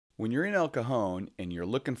When you're in El Cajon and you're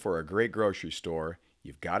looking for a great grocery store,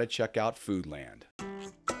 you've got to check out Foodland.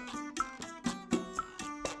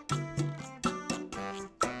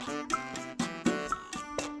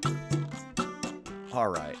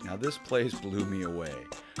 Alright, now this place blew me away.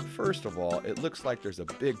 First of all, it looks like there's a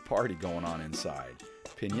big party going on inside.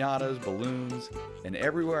 Piñatas, balloons, and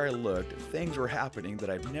everywhere I looked, things were happening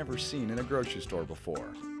that I've never seen in a grocery store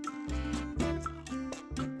before.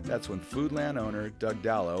 That's when Foodland owner Doug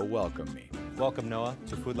Dallow welcomed me. Welcome, Noah,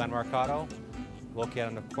 to Foodland Mercado, located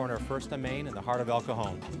on the corner of 1st and Main in the heart of El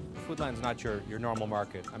Cajon. Foodland's not your normal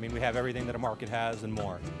market. I mean, we have everything that a market has and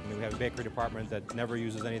more. I mean, we have a bakery department that never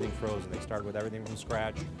uses anything frozen. They start with everything from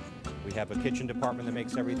scratch. We have a kitchen department that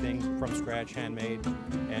makes everything from scratch, handmade.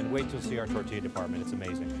 And wait till you see our tortilla department. It's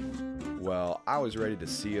amazing. Well, I was ready to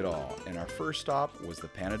see it all, and our first stop was the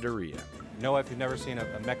Panaderia. Noah, if you've never seen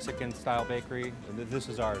a Mexican-style bakery, this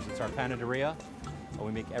is ours. It's our Panaderia.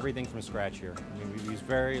 We make everything from scratch here. I mean, we use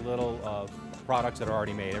very little products that are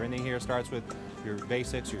already made. Everything here starts with your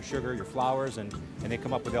basics, your sugar, your flours, and they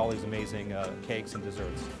come up with all these amazing cakes and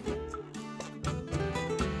desserts.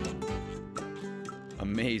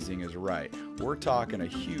 Amazing is right. We're talking a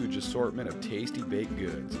huge assortment of tasty baked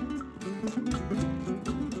goods.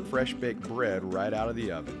 Fresh baked bread right out of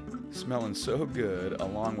the oven. Smelling so good,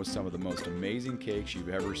 along with some of the most amazing cakes you've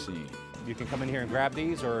ever seen. You can come in here and grab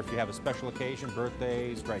these, or if you have a special occasion,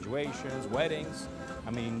 birthdays, graduations, weddings,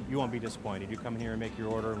 I mean, you won't be disappointed. You come in here and make your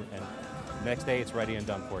order, and the next day it's ready and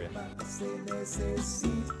done for you.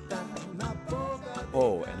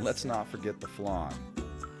 Oh, and let's not forget the flan.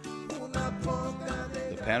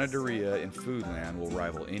 The Panaderia in Foodland will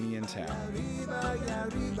rival any in town.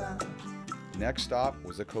 Next stop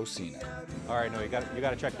was a cocina. All right, no, you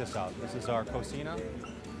got to check this out. This is our cocina.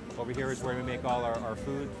 Over here is where we make all our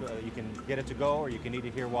food. You can get it to go, or you can eat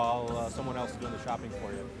it here while someone else is doing the shopping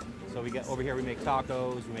for you. So over here we make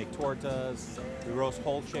tacos, we make tortas, we roast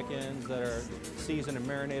whole chickens that are seasoned and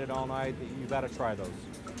marinated all night. You got to try those.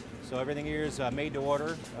 So everything here is made to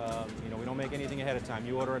order. We don't make anything ahead of time.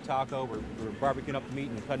 You order a taco, we're barbecuing up the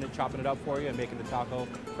meat and cutting it, chopping it up for you, and making the taco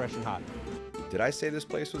fresh and hot. Did I say this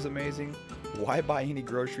place was amazing? Why buy any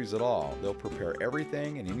groceries at all? They'll prepare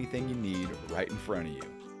everything and anything you need right in front of you.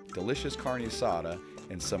 Delicious carne asada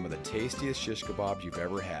and some of the tastiest shish kebabs you've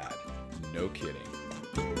ever had. No kidding.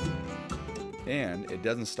 And it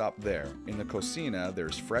doesn't stop there. In the cocina,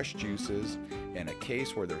 there's fresh juices and a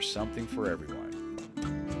case where there's something for everyone.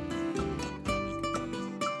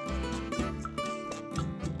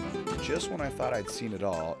 Just when I thought I'd seen it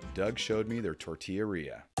all, Doug showed me their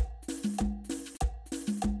tortilleria.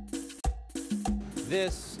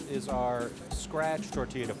 This is our scratch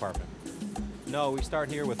tortilla department. No, we start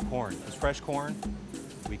here with corn. It's fresh corn.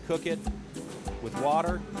 We cook it with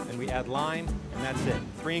water, and we add lime, and that's it.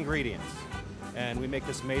 3 ingredients. And we make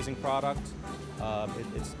this amazing product.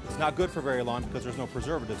 It's not good for very long because there's no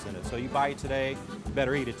preservatives in it. So you buy it today, you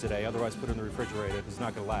better eat it today, otherwise put it in the refrigerator because it's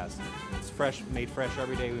not going to last. It's fresh, made fresh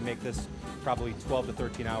every day. We make this probably 12 to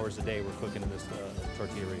 13 hours a day we're cooking in this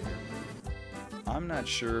tortilla here. I'm not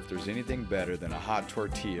sure if there's anything better than a hot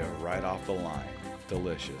tortilla right off the line.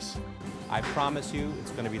 Delicious. I promise you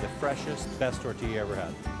it's going to be the freshest, best tortilla you ever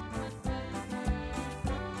had.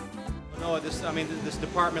 No, this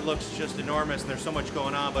department looks just enormous and there's so much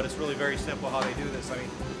going on, but it's really very simple how they do this. I mean,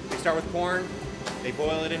 they start with corn, they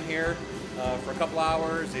boil it in here for a couple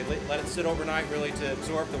hours, they let it sit overnight really to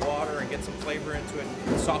absorb the water and get some flavor into it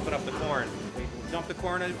and soften up the corn. They dump the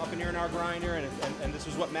corn up in here in our grinder, and this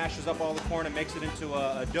is what mashes up all the corn and makes it into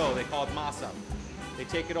a dough. They call it masa. They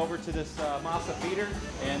take it over to this masa feeder,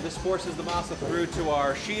 and this forces the masa through to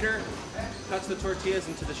our sheeter, cuts the tortillas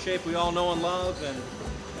into the shape we all know and love, and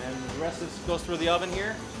the rest goes through the oven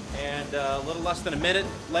here. And a little less than a minute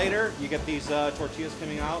later, you get these tortillas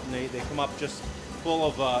coming out, and they come up just full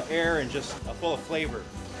of air and just full of flavor.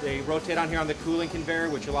 They rotate on here on the cooling conveyor,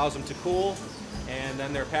 which allows them to cool, and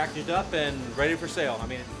then they're packaged up and ready for sale. I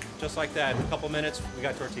mean, just like that, in a couple minutes, we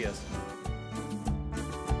got tortillas.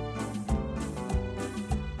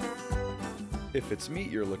 If it's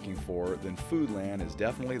meat you're looking for, then Foodland is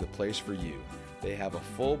definitely the place for you. They have a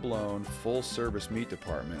full-blown, full-service meat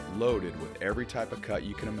department loaded with every type of cut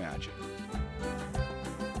you can imagine.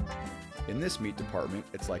 In this meat department,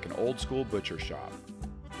 it's like an old-school butcher shop.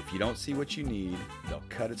 If you don't see what you need, they'll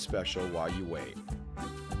cut it special while you wait.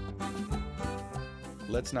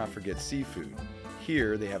 Let's not forget seafood.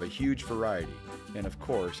 Here they have a huge variety, and of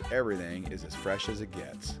course, everything is as fresh as it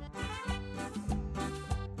gets.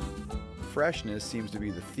 Freshness seems to be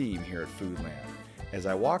the theme here at Foodland. As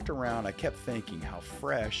I walked around, I kept thinking how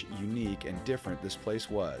fresh, unique, and different this place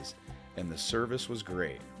was, and the service was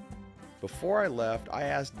great. Before I left, I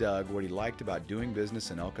asked Doug what he liked about doing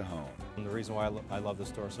business in El Cajon. And the reason why I love the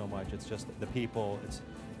store so much, it's just the people.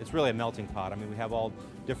 It's really a melting pot. I mean, we have all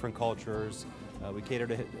different cultures. We cater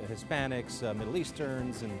to Hispanics, Middle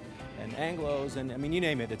Easterns, and Anglos, and I mean, you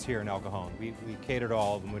name it, it's here in El Cajon. We cater to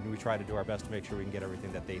all of them, and we try to do our best to make sure we can get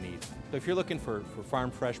everything that they need. So if you're looking for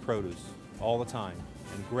farm fresh produce all the time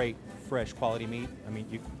and great, fresh, quality meat, I mean,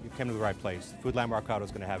 you came to the right place. Foodland Mercado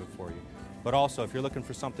is going to have it for you. But also, if you're looking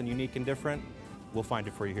for something unique and different, we'll find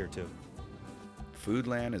it for you here too.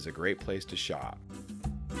 Foodland is a great place to shop.